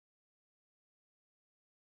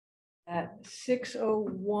at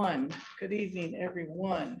 6:01. Good evening,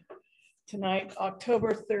 everyone. Tonight,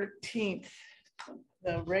 October 13th,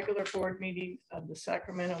 the regular board meeting of the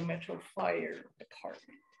Sacramento Metro Fire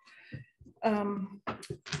Department.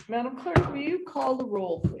 Madam Clerk, will you call the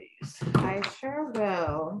roll, please? I sure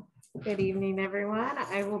will. Good evening, everyone.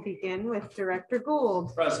 I will begin with Director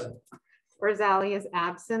Gould. Present. Rosali is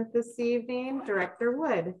absent this evening. Director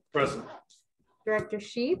Wood. Present. Director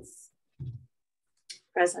Sheets.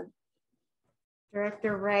 Present.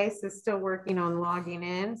 Director Rice is still working on logging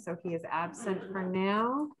in, so he is absent for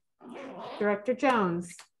now. Director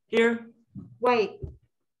Jones. Here. White.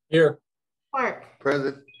 Here. Clark.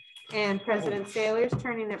 Present. And President Sailors,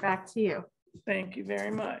 turning it back to you. Thank you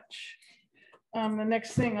very much. The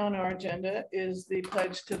next thing on our agenda is the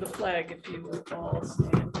pledge to the flag, if you will all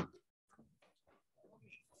stand.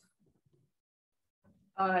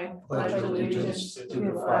 I pledge allegiance to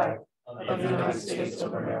the flag of the United States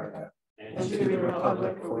of America and to the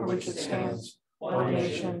republic for which it stands, one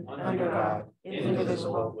nation, under God,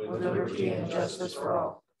 indivisible, with liberty and justice for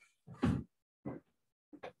all.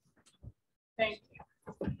 Thank you.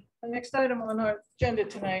 The next item on our agenda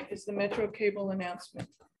tonight is the Metro Cable announcement.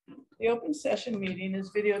 The open session meeting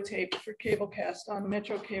is videotaped for Cablecast on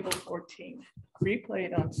Metro Cable 14,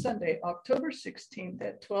 replayed on Sunday, October 16th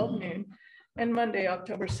at 12 noon and Monday,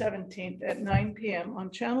 October 17th at 9 p.m.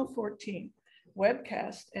 on Channel 14,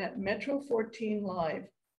 webcast at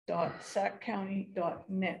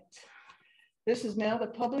metro14live.saccounty.net. This is now the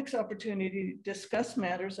public's opportunity to discuss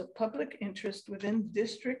matters of public interest within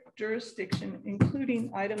district jurisdiction,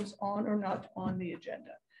 including items on or not on the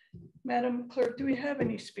agenda. Madam Clerk, do we have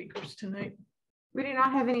any speakers tonight? We do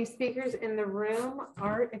not have any speakers in the room.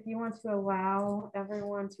 Art, if you want to allow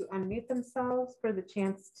everyone to unmute themselves for the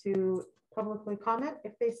chance to publicly comment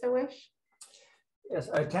if they so wish. Yes,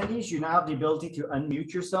 attendees, you now have the ability to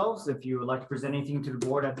unmute yourselves if you would like to present anything to the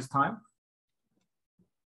board at this time.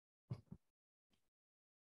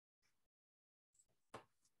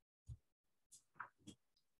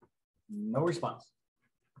 No response.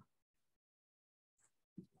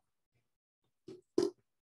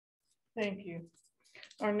 Thank you.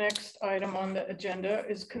 Our next item on the agenda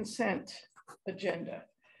is consent agenda.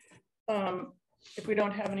 If we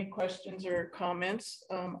don't have any questions or comments,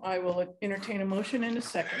 I will entertain a motion in a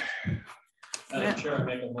second. Madam Chair, I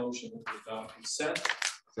make a motion to adopt consent.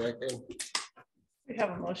 Second. We have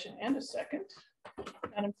a motion and a second.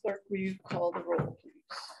 Madam Clerk, will you call the roll, please?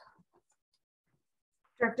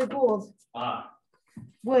 Director Gould. Aye.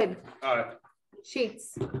 Wood. Aye.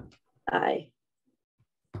 Sheets. Aye.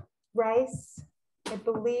 Rice, I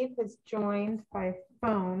believe, is joined by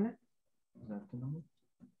phone.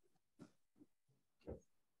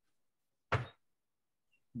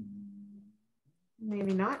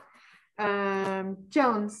 Maybe not.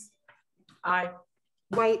 Jones. Aye.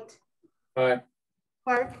 White. Aye.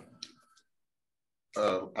 Clark.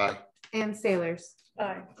 Aye. And Sailors.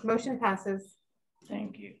 Aye. Motion passes.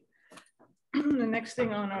 Thank you. The next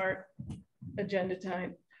thing on our agenda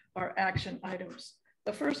tonight are action items.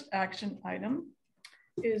 The first action item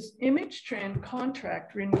is Image Trend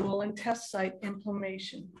contract renewal and test site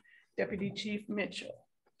implementation. Deputy Chief Mitchell.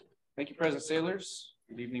 Thank you, President Sailors.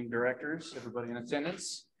 Good evening, directors, everybody in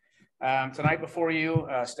attendance. Tonight before you,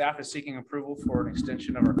 staff is seeking approval for an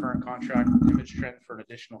extension of our current contract with Image Trend for an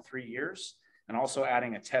additional 3 years, and also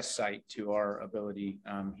adding a test site to our ability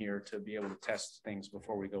here to be able to test things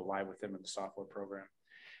before we go live with them in the software program.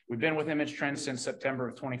 We've been with Image Trend since September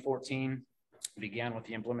of 2014. Began with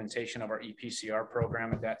the implementation of our EPCR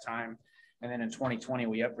program at that time. And then in 2020,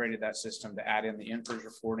 we upgraded that system to add in the INFRS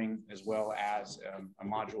reporting as well as a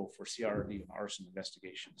module for CRD and arson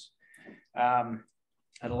investigations.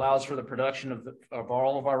 It allows for the production of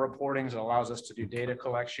all of our reportings. It allows us to do data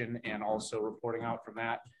collection and also reporting out from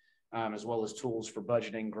that, as well as tools for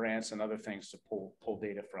budgeting, grants, and other things to pull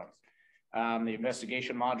data from. The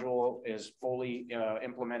investigation module is fully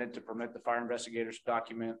implemented to permit the fire investigators to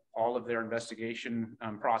document all of their investigation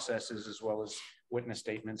processes, as well as witness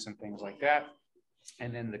statements and things like that.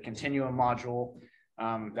 And then the continuum module,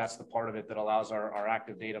 that's the part of it that allows our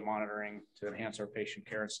active data monitoring to enhance our patient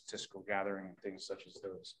care and statistical gathering and things such as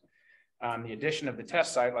those. The addition of the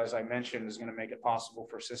test site, as I mentioned, is going to make it possible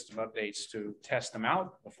for system updates to test them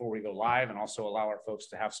out before we go live, and also allow our folks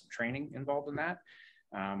to have some training involved in that.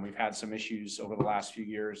 We've had some issues over the last few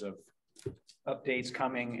years of updates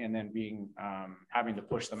coming and then being having to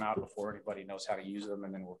push them out before anybody knows how to use them,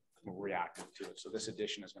 and then we're reactive to it. So this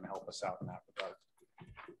addition is going to help us out in that regard.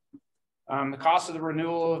 The cost of the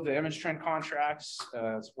renewal of the Image Trend contracts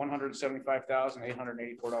is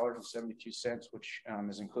 $175,884.72, which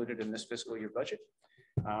is included in this fiscal year budget.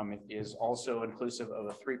 It is also inclusive of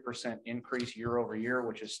a 3% increase year over year,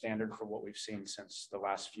 which is standard for what we've seen since the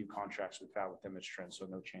last few contracts we've had with Image Trend, so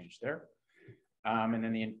no change there. And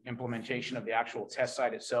then the implementation of the actual test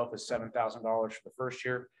site itself is $7,000 for the first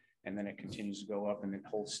year, and then it continues to go up and then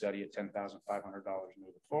holds steady at $10,500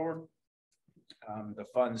 moving forward. The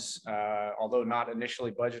funds, although not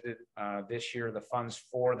initially budgeted this year, the funds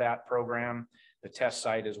for that program, the test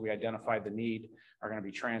site, as we identified the need, are going to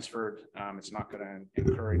be transferred. It's not going to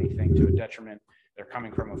incur anything to a detriment. They're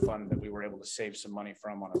coming from a fund that we were able to save some money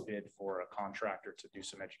from on a bid for a contractor to do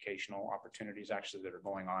some educational opportunities actually that are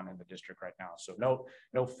going on in the district right now. So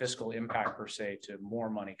no fiscal impact per se to more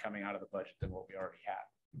money coming out of the budget than what we already had.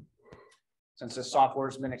 Since this software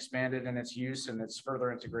has been expanded in its use and its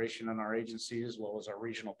further integration in our agencies, as well as our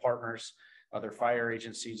regional partners, other fire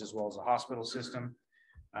agencies, as well as the hospital system,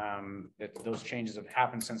 that those changes have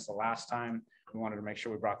happened since the last time. We wanted to make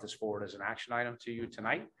sure we brought this forward as an action item to you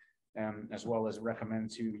tonight, as well as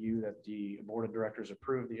recommend to you that the board of directors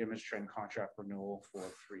approve the Image Trend contract renewal for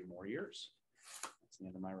 3 more years. That's the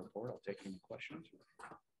end of my report. I'll take any questions.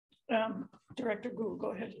 Director Gould,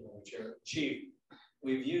 go ahead. Chair. Chief,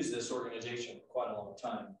 we've used this organization for quite a long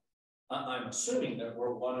time. I'm assuming that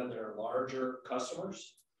we're one of their larger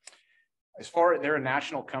customers. As far as they're a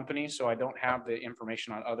national company, so I don't have the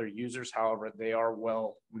information on other users. However, they are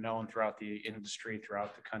well known throughout the industry,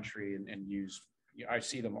 throughout the country, and used. I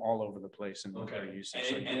see them all over the place and Okay.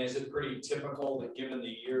 usage. And is it pretty typical that given the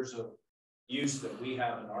years of use that we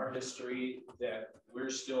have in our history that we're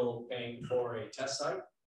still paying for a test site?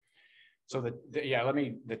 So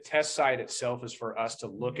the test site itself is for us to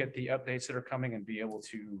look at the updates that are coming and be able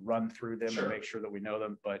to run through them and make sure that we know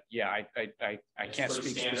them. But yeah, I can't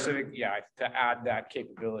speak specific. Yeah, to add that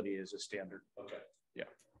capability is a standard. Okay. Yeah.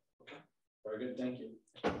 Okay. Very good. Thank you.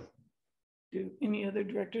 Do any other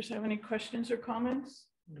directors have any questions or comments?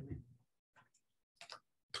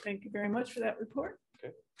 Thank you very much for that report.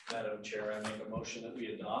 Okay. Madam Chair, I make a motion that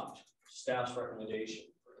we adopt staff's recommendation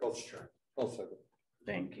for Coach Trend. I'll second.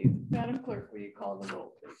 Thank you. Madam Clerk, will you call the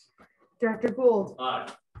roll, please? Director Gould,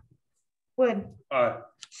 Aye. Wood, Aye.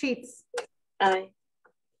 Sheets, Aye.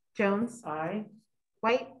 Jones, Aye.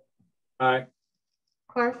 White, Aye.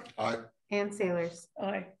 Clark, Aye. and Sailors.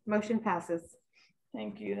 Aye. Motion passes.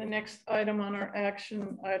 Thank you. The next item on our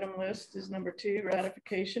action item list is number 2,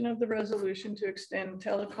 ratification of the resolution to extend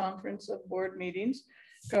teleconference of board meetings,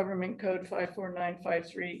 Government Code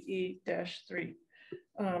 54953E-3.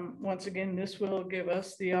 Once again, this will give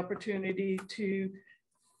us the opportunity to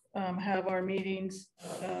have our meetings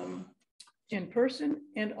in person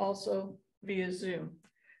and also via Zoom.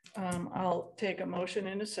 I'll take a motion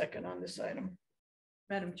in a second on this item.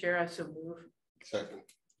 Madam Chair, I so move. Second.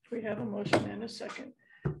 We have a motion and a second.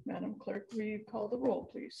 Madam Clerk, will you call the roll,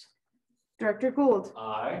 please? Director Gould,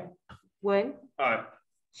 Aye. Wood, Aye.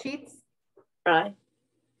 Sheets, Aye.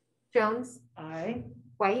 Jones, Aye.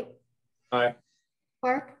 White, Aye.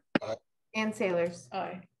 Clark, Aye. and Sailors.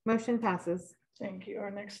 Aye. Motion passes. Thank you.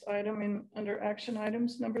 Our next item under action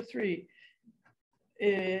items, number 3.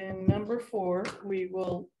 In number 4, we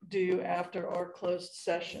will do after our closed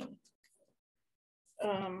session.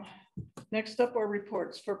 Next up are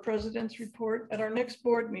reports. For President's report, at our next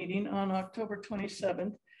board meeting on October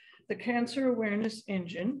 27th, the Cancer Awareness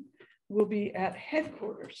Engine will be at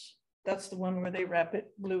headquarters. That's the one where they wrap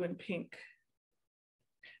it blue and pink.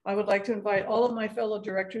 I would like to invite all of my fellow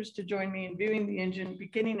directors to join me in viewing the engine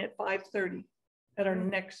beginning at 5:30 at our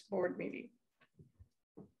next board meeting.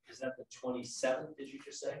 Is that the 27th, did you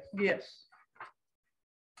just say? Yes.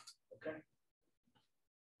 Okay.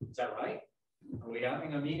 Is that right? Are we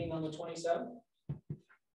having a meeting on the 27th?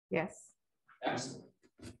 Yes. Excellent.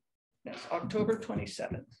 Yes, October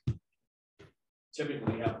 27th.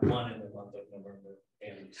 Typically we have one in the month of November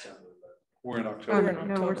and December, but. We're in Oh, October. in no,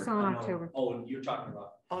 we're October. still in October. Oh, you're talking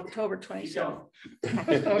about. October 27th.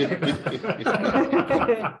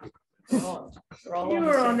 Oh, We're all You on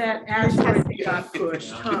were the on same- that asteroid that got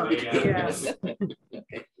pushed, huh? Yeah. Yeah.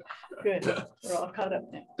 Good. We're all caught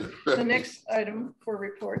up now. The next item for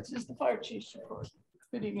reports is the fire chief's report.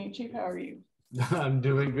 Good evening, Chief. How are you? I'm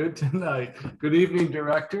doing good tonight. Good evening,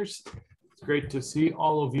 directors. It's great to see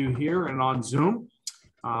all of you here and on Zoom.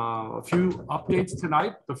 A few updates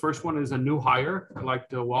tonight. The first one is a new hire. I'd like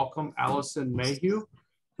to welcome Allison Mayhew,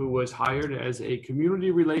 who was hired as a community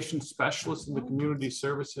relations specialist in the community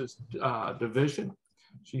services division.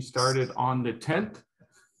 She started on the 10th.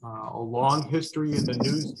 a long history in the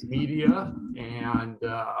news media and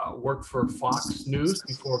worked for Fox News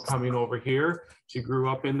before coming over here. She grew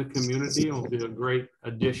up in the community and will be a great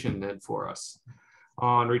addition then for us.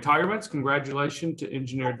 On retirements, congratulations to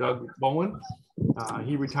Engineer Doug Bowen.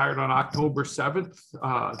 He retired on October 7th,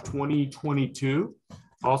 2022.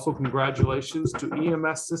 Also, congratulations to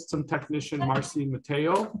EMS System Technician Marcy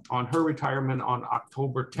Mateo on her retirement on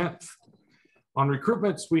October 10th. On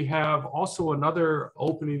recruitments, we have also another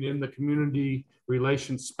opening in the Community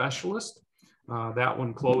Relations Specialist. That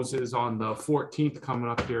one closes on the 14th, coming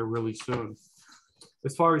up here really soon.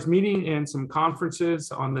 As far as meeting and some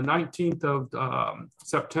conferences, on the 19th of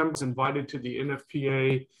September, is invited to the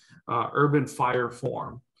NFPA Urban Fire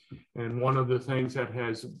Forum. And one of the things that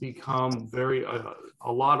has become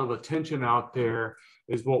a lot of attention out there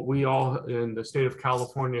is what we all in the state of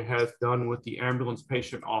California has done with the ambulance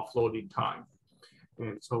patient offloading time.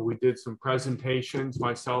 And so we did some presentations,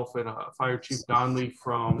 myself and Fire Chief Donnelly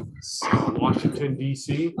from Washington,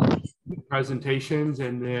 D.C., presentations,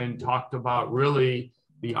 and then talked about really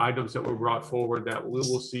the items that were brought forward that we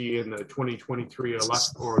will see in the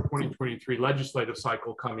 2023 legislative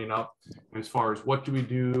cycle coming up, as far as what do we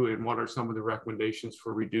do and what are some of the recommendations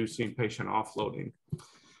for reducing patient offloading.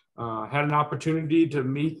 Had an opportunity to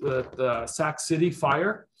meet with the Sac City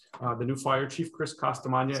Fire, the new fire chief, Chris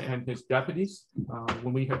Costamagna, and his deputies.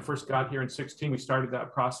 When we had first got here in 2016, we started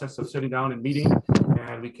that process of sitting down and meeting,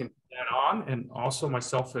 and we continued that on. And also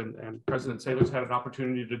myself and President Sailors had an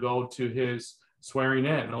opportunity to go to his swearing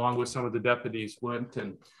in, along with some of the deputies, went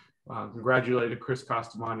and congratulated Chris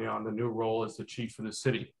Costamagna on the new role as the chief of the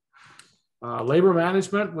city. Labor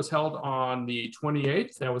management was held on the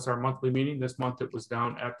 28th. That was our monthly meeting. This month it was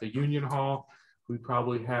down at the Union Hall. We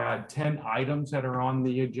probably had 10 items that are on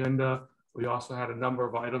the agenda. We also had a number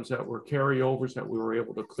of items that were carryovers that we were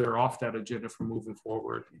able to clear off that agenda for moving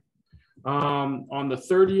forward. On the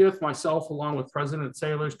 30th, myself, along with President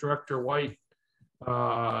Sailors, Director White,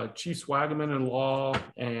 Chief Swagaman in law,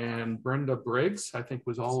 and Brenda Briggs, I think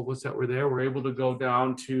was all of us that were there, were able to go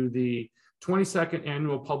down to the 22nd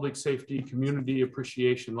Annual Public Safety Community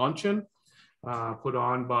Appreciation Luncheon, put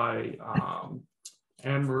on by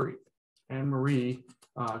Anne-Marie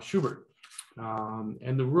Schubert.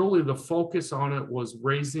 And really the focus on it was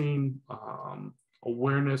raising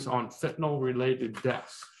awareness on fentanyl-related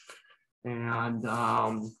deaths. And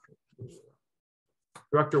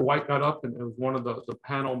Director White got up and was one of the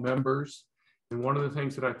panel members. And one of the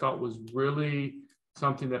things that I thought was really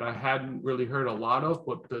something that I hadn't really heard a lot of,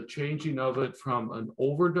 but the changing of it from an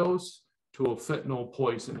overdose to a fentanyl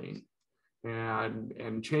poisoning,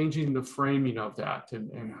 and changing the framing of that,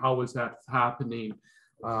 and how is that happening.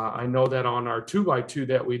 I know that on our 2x2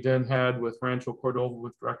 that we then had with Rancho Cordova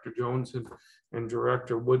with Director Jones and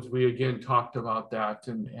Director Woods, we again talked about that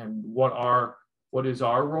and what is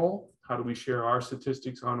our role? How do we share our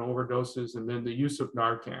statistics on overdoses, and then the use of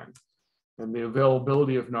Narcan and the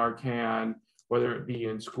availability of Narcan, whether it be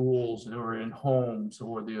in schools or in homes,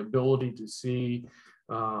 or the ability to see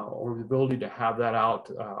or the ability to have that out.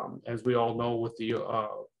 As we all know, with the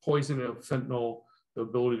poison of fentanyl, the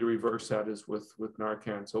ability to reverse that is with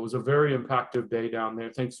Narcan. So it was a very impactful day down there.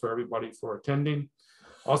 Thanks for everybody for attending.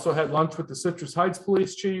 Also had lunch with the Citrus Heights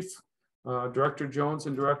Police Chief. Director Jones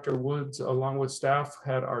and Director Woods, along with staff,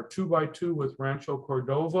 had our 2x2 with Rancho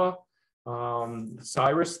Cordova.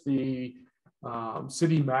 Cyrus, the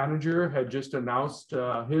city manager, had just announced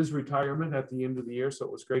his retirement at the end of the year, so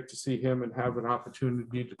it was great to see him and have an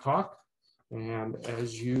opportunity to talk. And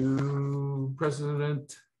as you,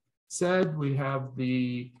 President, said, we have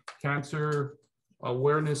the Cancer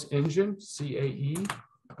Awareness Engine, CAE,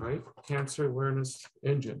 right? Cancer Awareness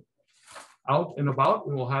Engine, out and about,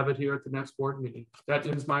 and we'll have it here at the next board meeting. That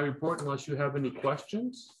ends my report, unless you have any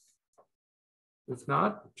questions. If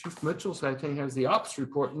not, Chief Mitchell, I think, has the ops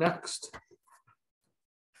report next.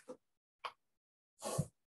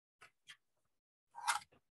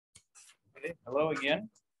 Okay, hello again.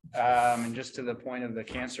 And just to the point of the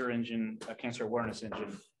cancer engine, cancer awareness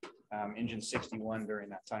engine, engine 61 during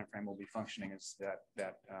that time frame will be functioning as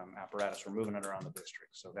that apparatus. We're moving it around the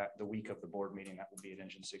district, so that the week of the board meeting, that will be at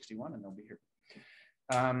engine 61, and they'll be here.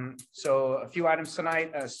 So a few items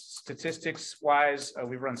tonight. Statistics wise,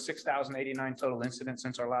 we've run 6,089 total incidents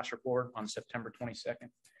since our last report on September 22nd,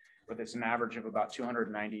 with it's an average of about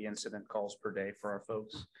 290 incident calls per day for our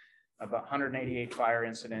folks. About 188 fire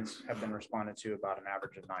incidents have been responded to, about an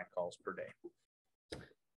average of 9 calls per day.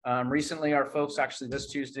 Recently, our folks actually this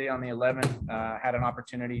Tuesday on the 11th had an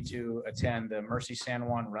opportunity to attend the Mercy San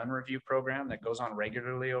Juan Run Review program that goes on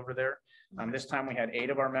regularly over there. This time we had 8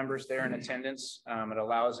 of our members there in attendance. It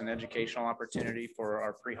allows an educational opportunity for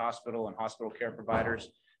our pre-hospital and hospital care providers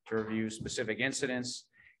to review specific incidents,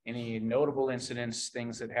 any notable incidents,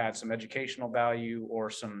 things that had some educational value or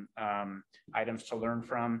some items to learn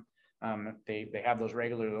from. They have those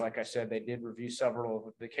regularly. Like I said, they did review several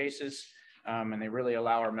of the cases. And they really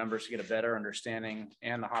allow our members to get a better understanding,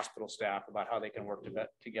 and the hospital staff, about how they can work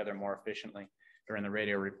together more efficiently during the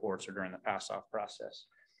radio reports or during the pass-off process.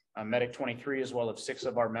 Medic 23, as well as 6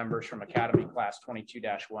 of our members from Academy Class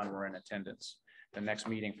 22-1 were in attendance. The next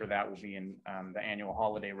meeting for that will be in the annual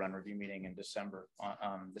holiday run review meeting in December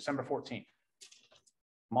 14th.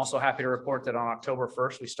 I'm also happy to report that on October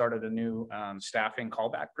 1st, we started a new staffing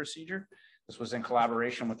callback procedure. This was in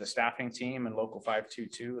collaboration with the staffing team and Local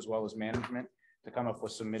 522, as well as management, to come up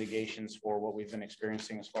with some mitigations for what we've been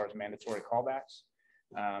experiencing as far as mandatory callbacks,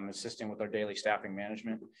 assisting with our daily staffing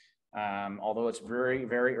management. Although it's very,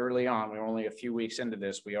 very early on, we're only a few weeks into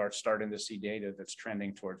this, we are starting to see data that's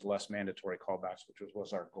trending towards less mandatory callbacks, which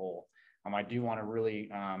was our goal. I do want to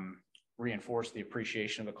really reinforce the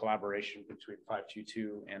appreciation of the collaboration between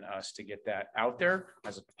 522 and us to get that out there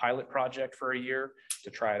as a pilot project for a year,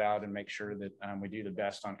 to try it out and make sure that we do the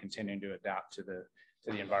best on continuing to adapt to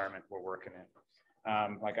the environment we're working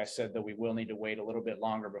in. Like I said, that we will need to wait a little bit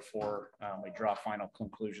longer before we draw final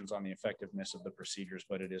conclusions on the effectiveness of the procedures,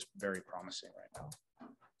 but it is very promising right now.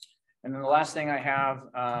 And then the last thing I have,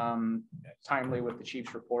 timely with the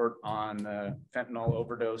chief's report on the fentanyl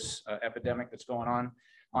overdose epidemic that's going on.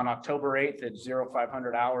 On October 8th at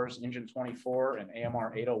 0500 hours, Engine 24 and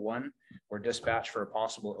AMR 801 were dispatched for a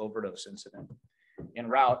possible overdose incident. En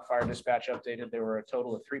route, fire dispatch updated there were a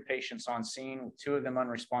total of 3 patients on scene, with 2 of them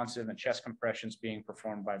unresponsive and chest compressions being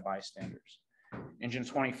performed by bystanders. Engine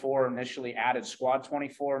 24 initially added Squad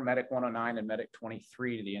 24, Medic 109, and Medic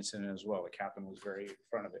 23 to the incident as well. The captain was very in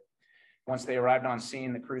front of it. Once they arrived on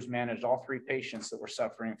scene, the crews managed all 3 patients that were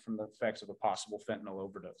suffering from the effects of a possible fentanyl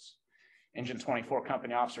overdose. Engine 24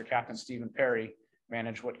 Company Officer Captain Stephen Perry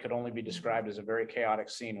managed what could only be described as a very chaotic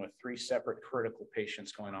scene, with 3 separate critical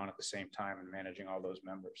patients going on at the same time and managing all those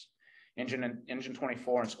members. Engine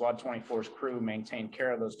 24 and Squad 24's crew maintained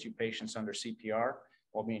care of those 2 patients under CPR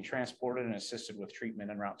while being transported and assisted with treatment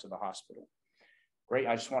en route to the hospital. Great.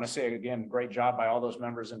 I just want to say again, great job by all those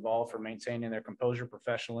members involved for maintaining their composure,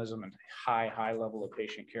 professionalism, and high level of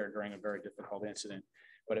patient care during a very difficult incident.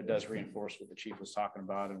 But it does reinforce what the chief was talking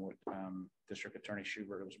about and what District Attorney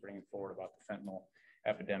Schubert was bringing forward about the fentanyl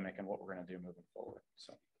epidemic and what we're going to do moving forward.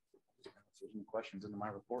 So if there's any questions into my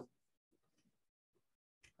report.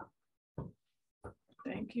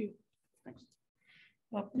 Thank you. Thanks.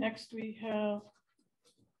 Up next, we have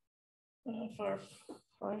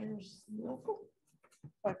firefighters local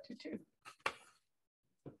 522.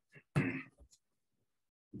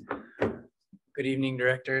 Good evening,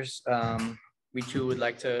 directors. We too would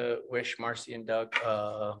like to wish Marcy and Doug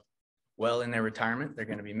well in their retirement. They're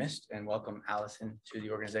going to be missed, and welcome Allison to the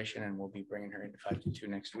organization, and we'll be bringing her into 522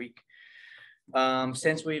 next week.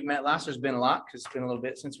 Since we've met last, there's been a lot, because it's been a little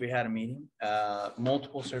bit since we had a meeting.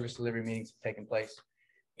 Multiple service delivery meetings have taken place,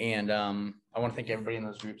 and I want to thank everybody in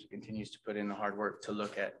those groups who continues to put in the hard work to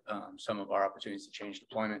look at some of our opportunities to change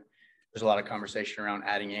deployment. There's a lot of conversation around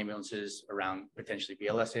adding ambulances, around potentially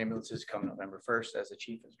BLS ambulances come November 1st, as the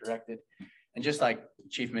chief has directed. And just like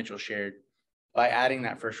Chief Mitchell shared, by adding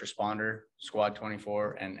that first responder, Squad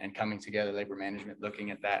 24, and coming together, labor management,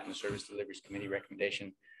 looking at that and the Service Deliveries Committee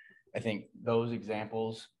recommendation, I think those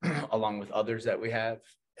examples, along with others that we have,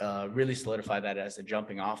 really solidify that as a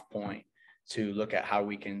jumping off point to look at how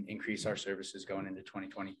we can increase our services going into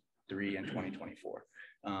 2023 and 2024.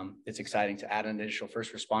 It's exciting to add an additional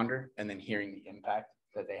first responder, and then hearing the impact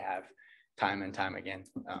that they have time and time again.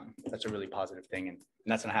 That's a really positive thing. And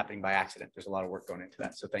that's not happening by accident. There's a lot of work going into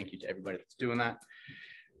that. So thank you to everybody that's doing that.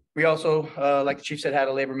 We also, like the chief said, had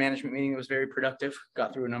a labor management meeting that was very productive,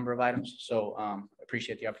 got through a number of items. So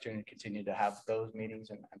appreciate the opportunity to continue to have those meetings.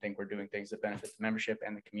 And I think we're doing things that benefit the membership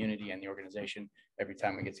and the community and the organization every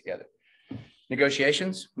time we get together.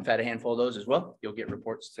 Negotiations, we've had a handful of those as well. You'll get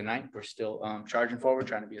reports tonight. We're still charging forward,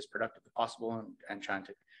 trying to be as productive as possible, and trying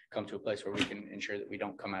to come to a place where we can ensure that we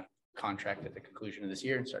don't come out of contract at the conclusion of this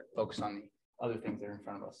year and start to focus on the other things that are in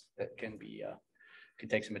front of us that can be can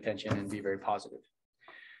take some attention and be very positive.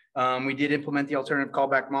 We did implement the alternative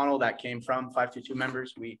callback model that came from 522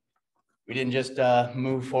 members. We didn't just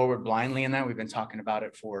move forward blindly in that. We've been talking about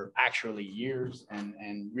it for actually years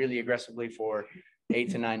and really aggressively for 8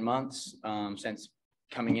 to 9 months since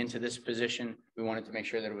coming into this position, we wanted to make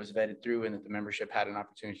sure that it was vetted through and that the membership had an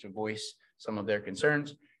opportunity to voice some of their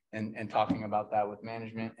concerns and talking about that with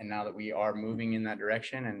management. And now that we are moving in that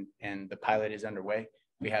direction and the pilot is underway,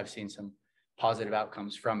 we have seen some positive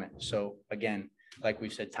outcomes from it. So again, like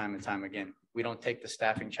we've said time and time again, we don't take the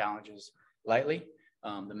staffing challenges lightly.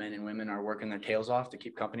 The men and women are working their tails off to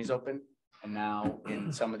keep companies open. And now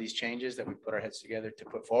in some of these changes that we put our heads together to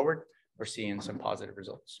put forward, we're seeing some positive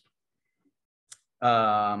results.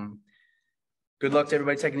 Good luck to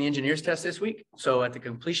everybody taking the engineers test this week. So at the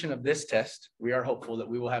completion of this test, we are hopeful that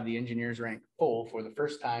we will have the engineers rank full for the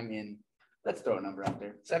first time in, let's throw a number out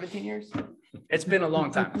there, 17 years. It's been a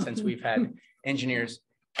long time since we've had engineers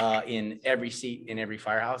in every seat in every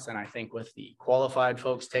firehouse. And I think with the qualified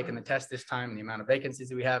folks taking the test this time, and the amount of vacancies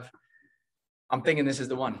that we have, I'm thinking this is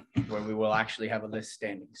the one where we will actually have a list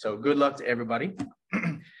standing. So good luck to everybody.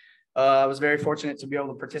 I was very fortunate to be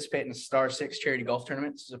able to participate in the Star 6 charity golf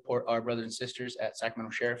tournament to support our brothers and sisters at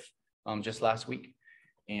Sacramento Sheriff just last week.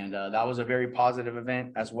 And that was a very positive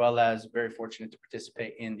event, as well as very fortunate to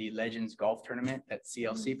participate in the Legends Golf Tournament that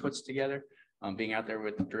CLC puts together, being out there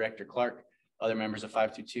with Director Clark, other members of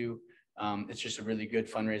 522. It's just a really good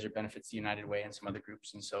fundraiser, benefits the United Way and some other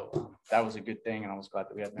groups. And so that was a good thing. And I was glad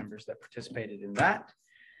that we had members that participated in that.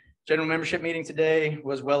 General membership meeting today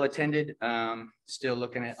was well attended. Still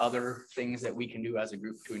looking at other things that we can do as a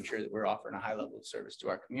group to ensure that we're offering a high level of service to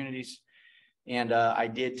our communities. And I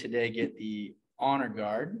did today get the Honor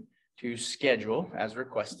Guard to schedule as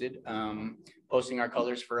requested, posting our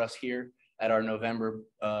colors for us here at our November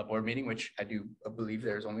board meeting, which I do believe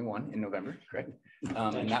there's only one in November, correct?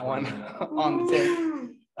 And that one on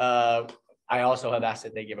the 10th. I also have asked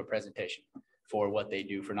that they give a presentation for what they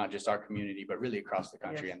do for not just our community, but really across the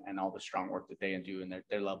country. Yes. and all the strong work that they do and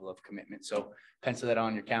their level of commitment. So pencil that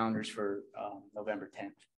on your calendars for November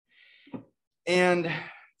 10th. And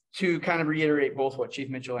to kind of reiterate both what Chief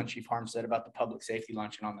Mitchell and Chief Harms said about the public safety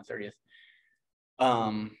luncheon on the 30th.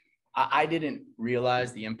 I didn't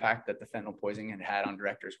realize the impact that the fentanyl poisoning had on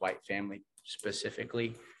Director's White family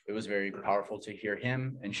specifically. It was very powerful to hear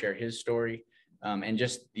him and share his story and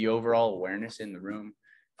just the overall awareness in the room.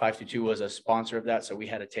 522 was a sponsor of that, so we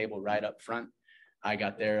had a table right up front. I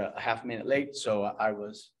got there a half minute late, so I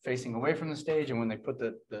was facing away from the stage, and when they put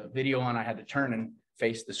the video on, I had to turn and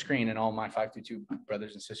face the screen, and all my 522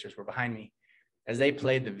 brothers and sisters were behind me. As they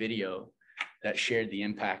played the video that shared the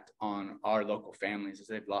impact on our local families as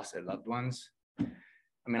they've lost their loved ones. I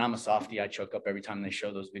mean, I'm a softie. I choke up every time they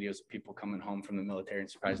show those videos of people coming home from the military and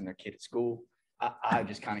surprising their kid at school. I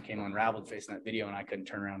just kind of came unraveled facing that video, and I couldn't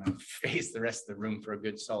turn around and face the rest of the room for a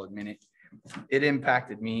good solid minute. It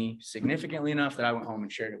impacted me significantly enough that I went home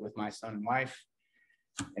and shared it with my son and wife.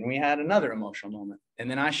 And we had another emotional moment. And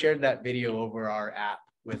then I shared that video over our app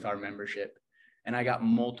with our membership. And I got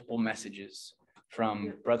multiple messages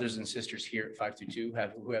from brothers and sisters here at 522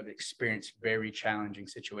 who have experienced very challenging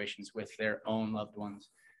situations with their own loved ones.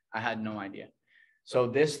 I had no idea. So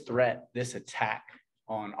this threat, this attack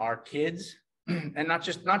on our kids, and not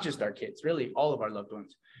just our kids, really all of our loved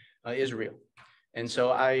ones, is real. And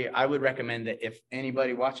so I would recommend that if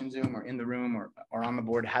anybody watching Zoom or in the room or on the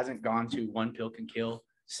board hasn't gone to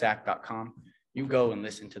onepillcankillsac.com, you go and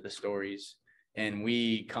listen to the stories, and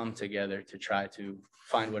we come together to try to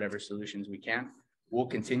find whatever solutions we can. We'll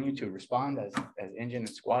continue to respond as Engine and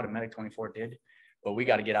Squad and Medic 24 did, but we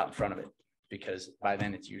got to get out in front of it because by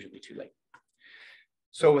then it's usually too late.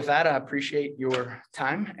 So with that, I appreciate your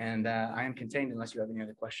time, and I am contained unless you have any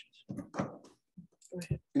other questions.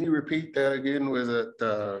 Can you repeat that again? Was it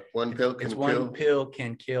One Pill Can It's Kill?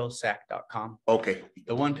 onepillcankillsac.com. Okay.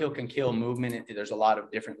 The One Pill Can Kill movement, there's a lot of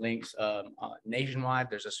different links nationwide.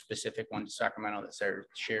 There's a specific one to Sacramento that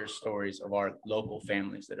shares stories of our local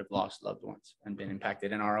families that have lost loved ones and been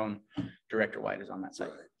impacted, and our own Director White is on that site.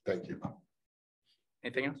 Right. Thank you.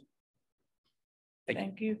 Anything else?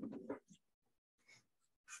 Thank you.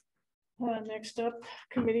 Next up,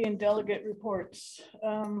 committee and delegate reports.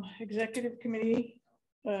 Executive committee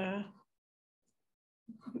to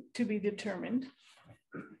be determined.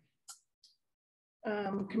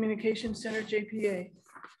 Communication Center JPA,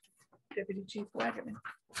 Deputy Chief Wagaman.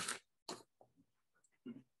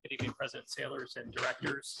 Good evening, President Sailors and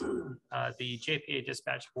directors. The JPA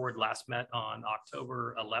Dispatch Board last met on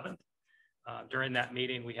October 11th. During that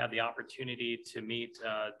meeting, we had the opportunity to meet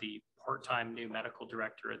the part-time new medical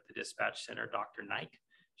director at the dispatch center, Dr. Nike.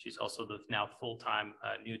 She's also the now full-time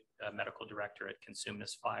new medical director at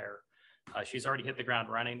Consumnes Fire. She's already hit the ground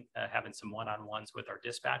running, having some one-on-ones with our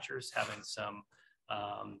dispatchers, having some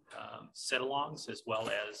sit-alongs, as well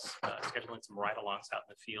as scheduling some ride-alongs out in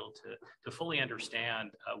the field to fully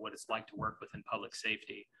understand what it's like to work within public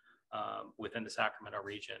safety within the Sacramento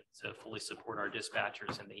region, to fully support our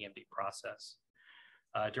dispatchers in the EMD process.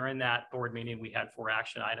 During that board meeting, we had 4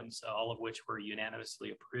 action items, all of which were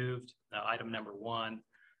unanimously approved. Item number 1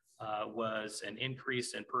 was an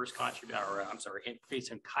increase in increase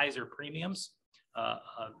in Kaiser premiums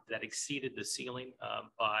that exceeded the ceiling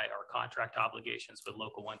by our contract obligations with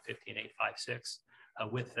Local 150 and 856.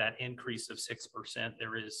 With that increase of 6%,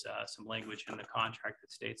 there is some language in the contract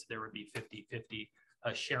that states there would be 50-50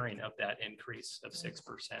 sharing of that increase of 6%.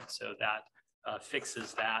 So that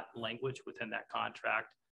fixes that language within that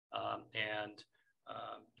contract, and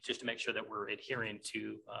just to make sure that we're adhering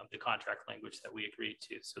to the contract language that we agreed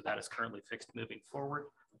to. So that is currently fixed moving forward.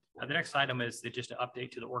 The next item is just an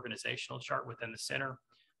update to the organizational chart within the center.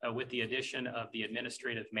 With the addition of the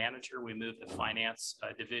administrative manager, we moved the finance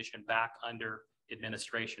division back under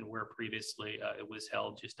administration, where previously it was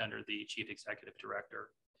held just under the chief executive director.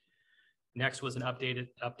 Next was an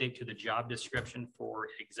update to the job description for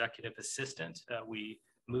executive assistant. We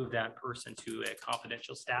moved that person to a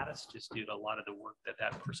confidential status just due to a lot of the work that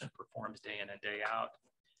that person performs day in and day out.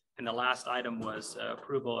 And the last item was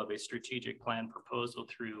approval of a strategic plan proposal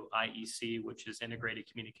through IEC, which is Integrated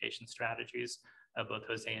Communication Strategies. Both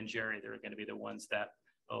Jose and Jerry, they're going to be the ones that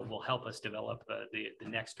will help us develop the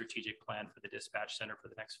next strategic plan for the dispatch center for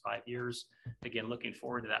the next 5 years. Again, looking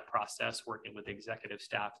forward to that process, working with the executive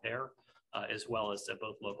staff there, as well as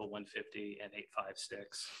both Local 150 and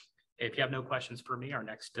 856. If you have no questions for me, our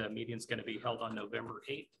next meeting is going to be held on November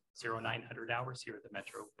 8th, 0900 hours here at the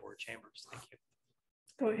Metro Board Chambers. Thank you.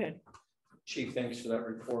 Go ahead. Chief, thanks for that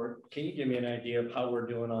report. Can you give me an idea of how we're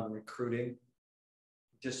doing on recruiting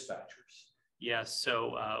dispatchers? Yes,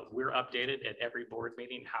 so we're updated at every board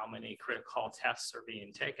meeting how many critical call tests are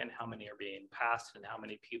being taken, how many are being passed, and how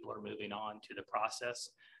many people are moving on to the process.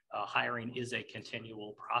 Hiring is a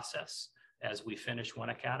continual process. As we finish one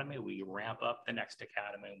academy, we ramp up the next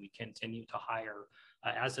academy, and we continue to hire.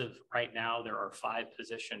 As of right now, there are 5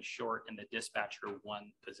 positions short in the dispatcher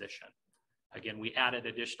 1 position. Again, we added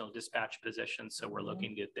additional dispatch positions, so we're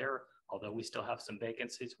looking good there. Although we still have some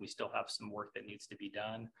vacancies, we still have some work that needs to be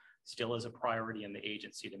done. Still is a priority in the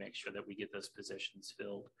agency to make sure that we get those positions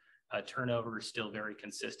filled. Turnover is still very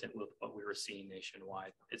consistent with what we were seeing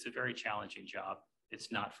nationwide. It's a very challenging job.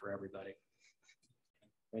 It's not for everybody.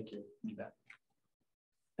 Thank you. You bet.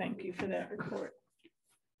 Thank you for that report.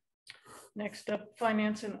 Next up,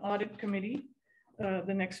 Finance and Audit Committee.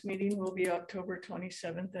 The next meeting will be October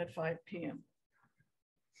 27th at 5 p.m.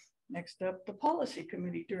 Next up, the Policy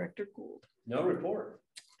Committee, Director Gould. No report.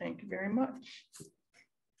 Thank you very much.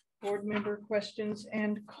 Board member questions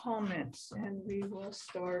and comments, and we will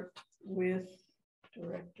start with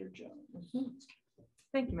Director Jones.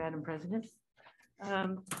 Thank you, Madam President.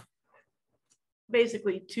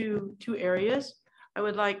 Basically, two areas. I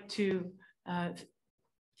would like to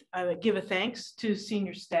give a thanks to your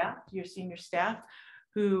senior staff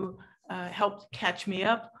who helped catch me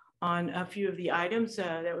up on a few of the items.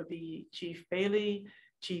 That would be Chief Bailey,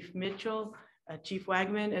 Chief Mitchell, Chief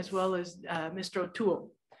Wagman, as well as Mr.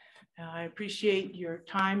 O'Toole. I appreciate your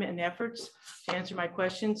time and efforts to answer my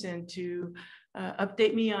questions and to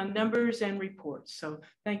update me on numbers and reports. So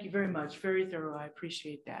thank you very much. Very thorough. I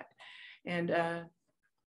appreciate that. And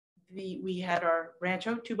we had our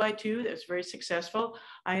Rancho 2x2 that was very successful.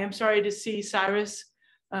 I am sorry to see Cyrus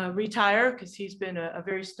retire because he's been a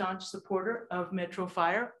very staunch supporter of Metro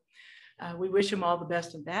Fire. We wish him all the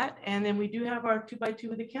best in that. And then we do have our 2x2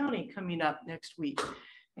 with the county coming up next week.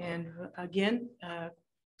 And again,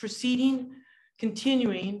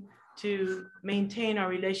 continuing to maintain our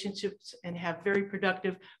relationships and have very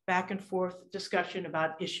productive back and forth discussion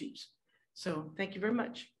about issues. So thank you very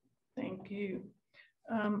much. Thank you.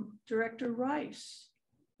 Director Rice,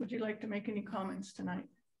 would you like to make any comments tonight?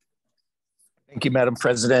 Thank you, Madam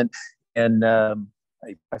President. And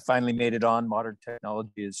I finally made it on. Modern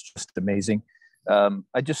technology is just amazing.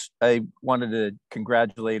 I wanted to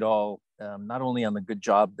congratulate all, not only on the good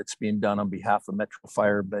job that's being done on behalf of Metro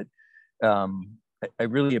Fire, but I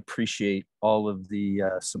really appreciate all of the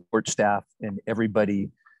support staff and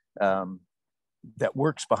everybody that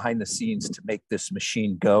works behind the scenes to make this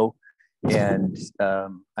machine go. And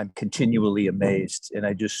I'm continually amazed. And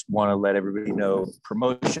I just want to let everybody know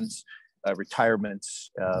promotions,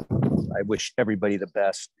 retirements. I wish everybody the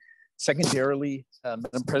best. Secondarily,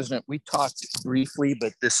 Madam President, we talked briefly,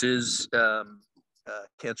 but this is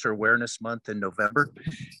Cancer Awareness Month in November.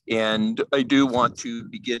 And I do want to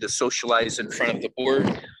begin to socialize in front of the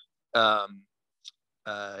board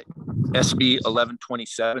SB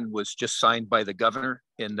 1127 was just signed by the governor,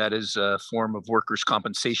 and that is a form of workers'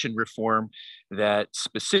 compensation reform that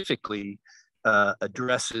specifically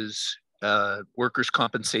addresses workers'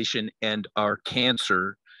 compensation and our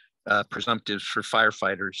cancer presumptives for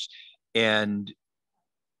firefighters. And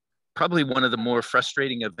probably one of the more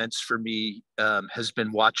frustrating events for me has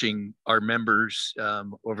been watching our members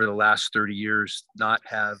over the last 30 years not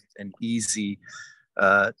have an easy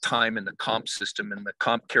time in the comp system, and the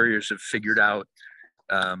comp carriers have figured out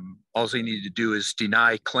all they need to do is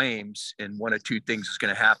deny claims, and one of two things is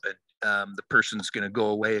going to happen. The person's going to go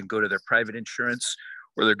away and go to their private insurance,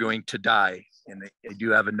 or they're going to die. And they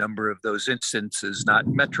do have a number of those instances, not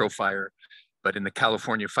Metro Fire, but in the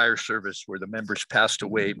California Fire Service, where the members passed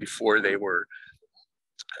away before they were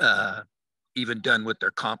even done with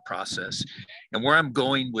their comp process. And where I'm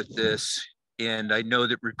going with this, and I know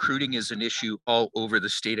that recruiting is an issue all over the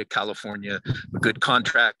state of California, a good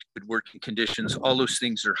contract, good working conditions, all those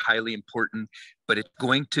things are highly important, but it's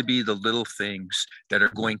going to be the little things that are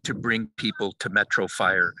going to bring people to Metro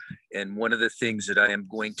Fire. And one of the things that I am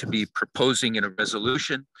going to be proposing in a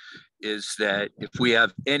resolution is that if we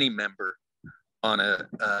have any member on a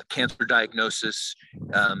cancer diagnosis,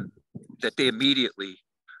 that they immediately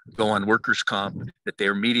go on workers' comp, that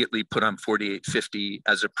they're immediately put on 4850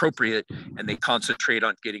 as appropriate, and they concentrate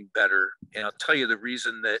on getting better. And I'll tell you the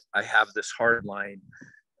reason that I have this hardline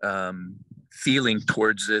feeling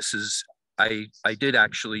towards this is I did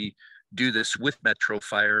actually do this with Metro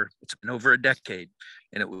Fire. It's been over a decade,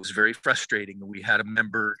 and it was very frustrating. We had a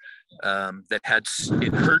member that had,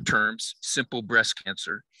 in her terms, simple breast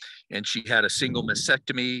cancer, and she had a single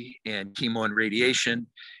mastectomy and chemo and radiation,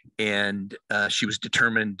 and she was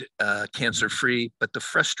determined cancer-free. But the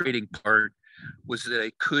frustrating part was that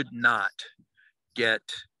I could not get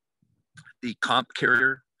the comp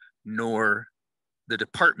carrier nor the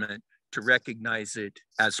department to recognize it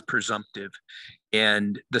as presumptive.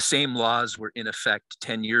 And the same laws were in effect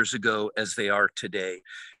 10 years ago as they are today.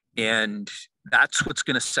 And that's what's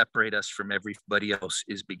going to separate us from everybody else,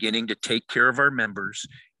 is beginning to take care of our members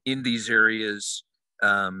in these areas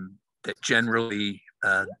that generally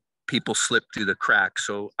people slip through the cracks.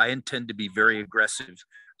 So I intend to be very aggressive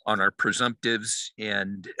on our presumptives.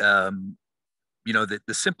 And, you know,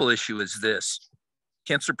 the simple issue is this: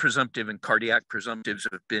 cancer presumptive and cardiac presumptives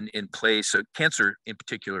have been in place, so cancer in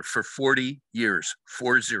particular, for 40 years,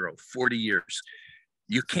 40 years.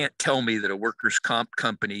 You can't tell me that a workers' comp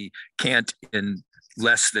company can't, in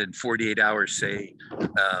less than 48 hours, say,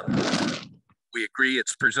 we agree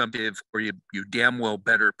it's presumptive, or you damn well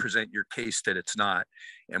better present your case that it's not.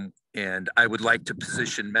 And I would like to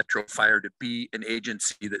position Metro Fire to be an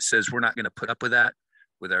agency that says we're not going to put up with that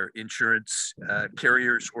with our insurance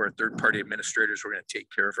carriers or our third-party administrators. We're going to take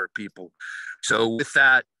care of our people. So with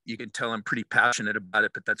that, you can tell I'm pretty passionate about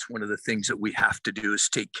it, but that's one of the things that we have to do, is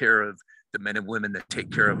take care of the men and women that take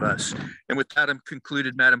care of us. And with that, I'm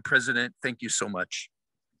concluded, Madam President. Thank you so much.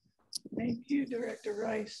 Thank you, Director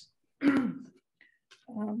Rice.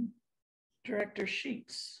 Director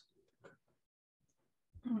Sheets.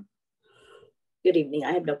 Good evening.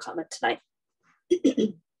 I have no comment tonight.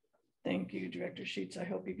 Thank you, Director Sheets. I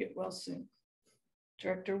hope you get well soon.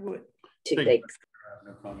 Director Wood. Thanks.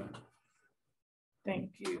 No comment.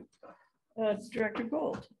 Thank you. Director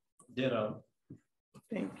Gold. Ditto.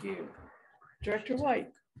 Thank you. Director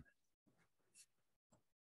White.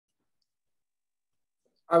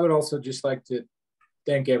 I would also just like to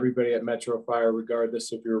thank everybody at Metro Fire,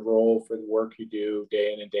 regardless of your role, for the work you do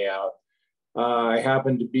day in and day out. I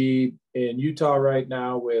happen to be in Utah right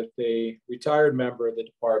now with a retired member of the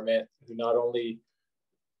department who not only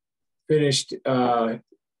finished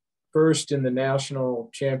first in the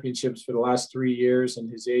national championships for the last 3 years in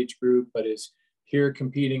his age group, but is here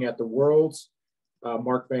competing at the Worlds,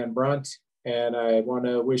 Mark Van Brunt. And I want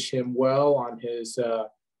to wish him well on his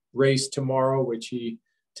race tomorrow, which he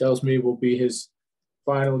tells me will be his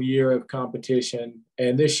final year of competition.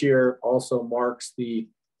 And this year also marks the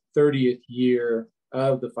 30th year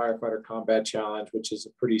of the Firefighter Combat Challenge, which is a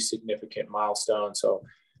pretty significant milestone. So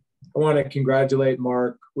I want to congratulate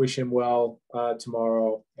Mark, wish him well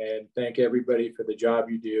tomorrow, and thank everybody for the job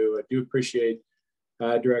you do. I do appreciate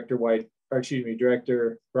Director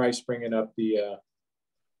Rice bringing up the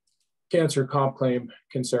cancer comp claim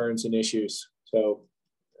concerns and issues. So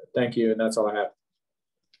thank you, and that's all I have.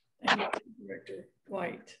 Thank you, Director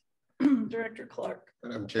White. Director Clark.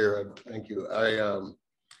 Madam Chair, thank you. I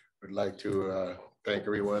would like to thank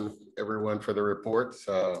everyone for the reports.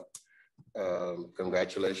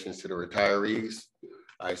 Congratulations to the retirees.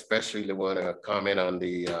 I especially want to comment on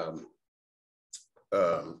the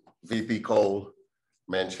VP Cole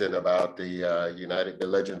mention about the the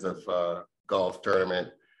Legends of Golf tournament.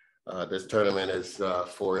 This tournament is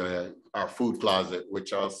for our food closet,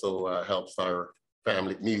 which also helps our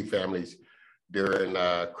needy families during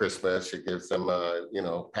Christmas. It gives them,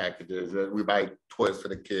 packages. We buy toys for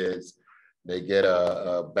the kids. They get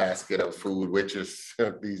a basket of food, which is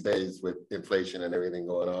these days with inflation and everything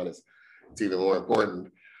going on, it's even more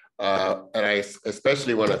important. And I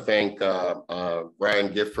especially want to thank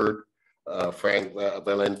Brian Gifford, Frank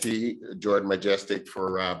Valenti, Jordan Majestic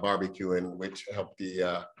for barbecuing, which helped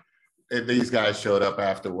these guys showed up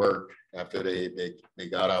after work, after they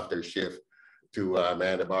got off their shift to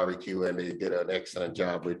man the barbecue, and they did an excellent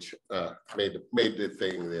job, which made the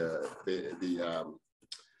thing,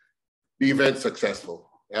 the event successful.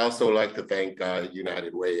 I also like to thank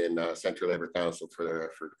United Way and Central Labor Council for their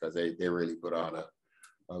effort, because they really put on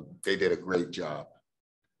they did a great job.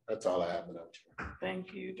 That's all I have, Madam Chair.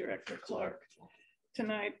 Thank you, Director Clark.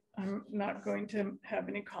 Tonight, I'm not going to have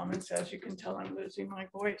any comments. As you can tell, I'm losing my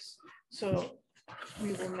voice. So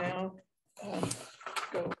we will now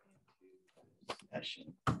go into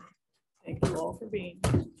session. Thank you all for being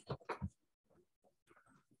here.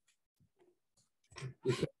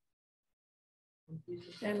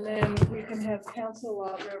 And then we can have Council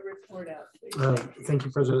Lavra report out, please. Thank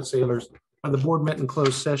you, President Sailors. The board met in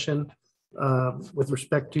closed session. With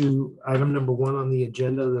respect to item number 1 on the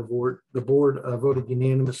agenda, the board voted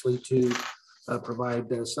unanimously to provide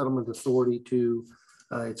settlement authority to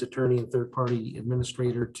its attorney and third-party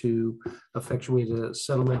administrator to effectuate a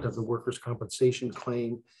settlement of the workers' compensation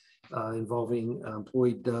claim involving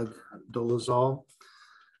employee Doug Dolezal.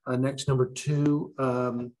 Next, number 2,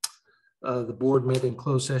 the board met in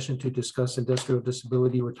closed session to discuss industrial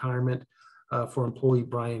disability retirement for employee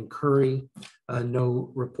Brian Curry.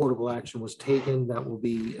 No reportable action was taken. That will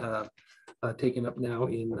be taken up now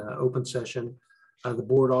in open session. The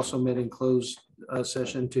board also met in closed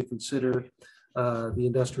session to consider the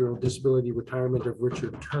industrial disability retirement of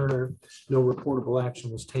Richard Turner. No reportable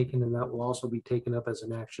action was taken, and that will also be taken up as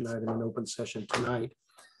an action item in open session tonight.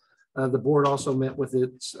 The board also met with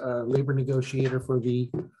its labor negotiator for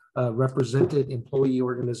the represented employee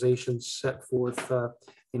organizations set forth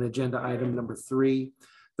in agenda item number 3.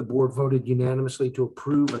 The board voted unanimously to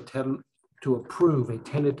approve a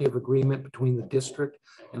tentative agreement between the district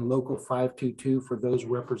and local 522 for those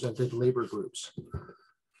represented labor groups.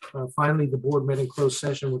 Finally, the board met in closed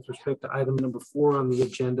session with respect to item number 4 on the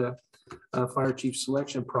agenda, fire chief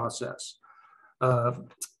selection process. I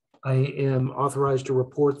am authorized to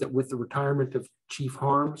report that with the retirement of Chief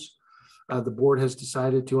Harms, the board has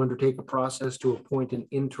decided to undertake a process to appoint an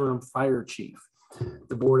interim fire chief.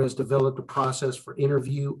 The board has developed a process for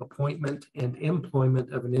interview, appointment, and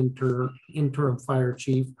employment of an interim fire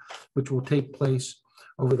chief, which will take place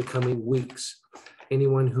over the coming weeks.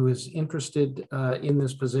 Anyone who is interested in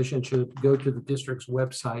this position should go to the district's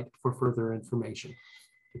website for further information.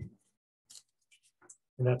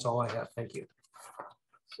 And that's all I have. Thank you.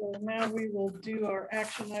 So now we will do our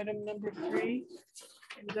action item number 3,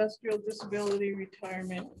 industrial disability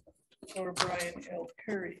retirement for Brian L.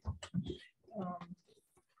 Curry.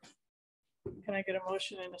 Can I get a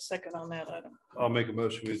motion and a second on that item? I'll make a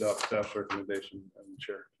motion. We adopt staff's recommendation, Madam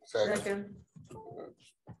Chair. Second.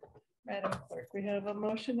 Madam Clerk, we have a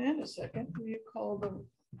motion and a second. Will you call the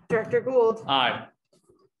Director Gould? Aye.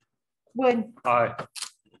 Wood? Aye.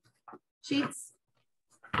 Sheets?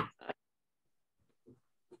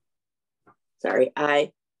 Sorry,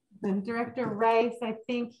 aye. And Director Rice, I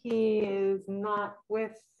think he is not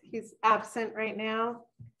with, he's absent right now.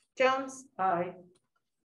 Jones? Aye.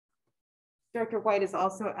 Director White is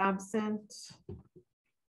also absent.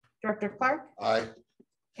 Director Clark? Aye.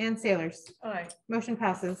 And Sailors? Aye. Motion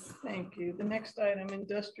passes. Thank you. The next item,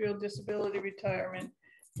 industrial disability retirement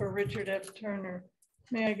for Richard F. Turner.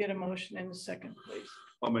 May I get a motion and a second, please?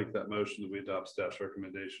 I'll make that motion that we adopt staff's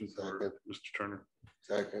recommendation for Mr. Turner.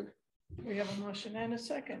 Second. We have a motion and a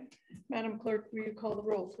second. Madam Clerk, will you call the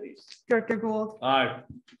roll, please? Director Gould? Aye.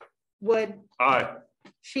 Wood? Aye.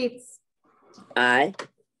 Sheets? Aye.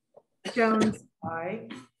 Jones? Aye.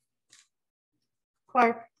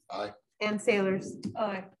 Clark? Aye. And Sailors?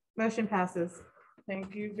 Aye. Motion passes.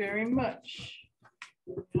 Thank you very much.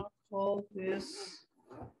 We'll now call this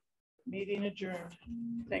meeting adjourned.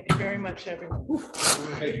 Thank you very much, everyone.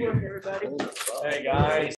 Good work, everybody. Hey, guys.